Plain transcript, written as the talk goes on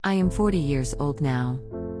I am 40 years old now.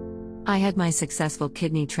 I had my successful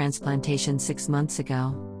kidney transplantation 6 months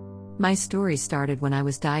ago. My story started when I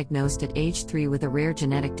was diagnosed at age 3 with a rare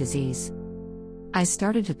genetic disease. I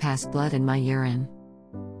started to pass blood in my urine.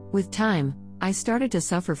 With time, I started to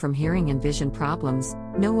suffer from hearing and vision problems.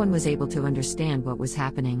 No one was able to understand what was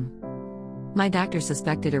happening. My doctor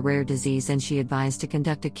suspected a rare disease and she advised to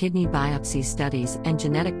conduct a kidney biopsy studies and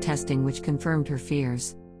genetic testing, which confirmed her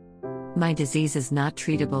fears. My disease is not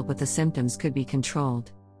treatable, but the symptoms could be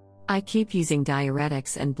controlled. I keep using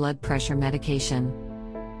diuretics and blood pressure medication.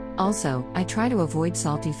 Also, I try to avoid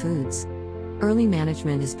salty foods. Early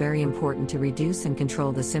management is very important to reduce and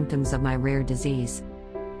control the symptoms of my rare disease.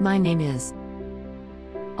 My name is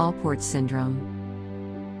Alport syndrome.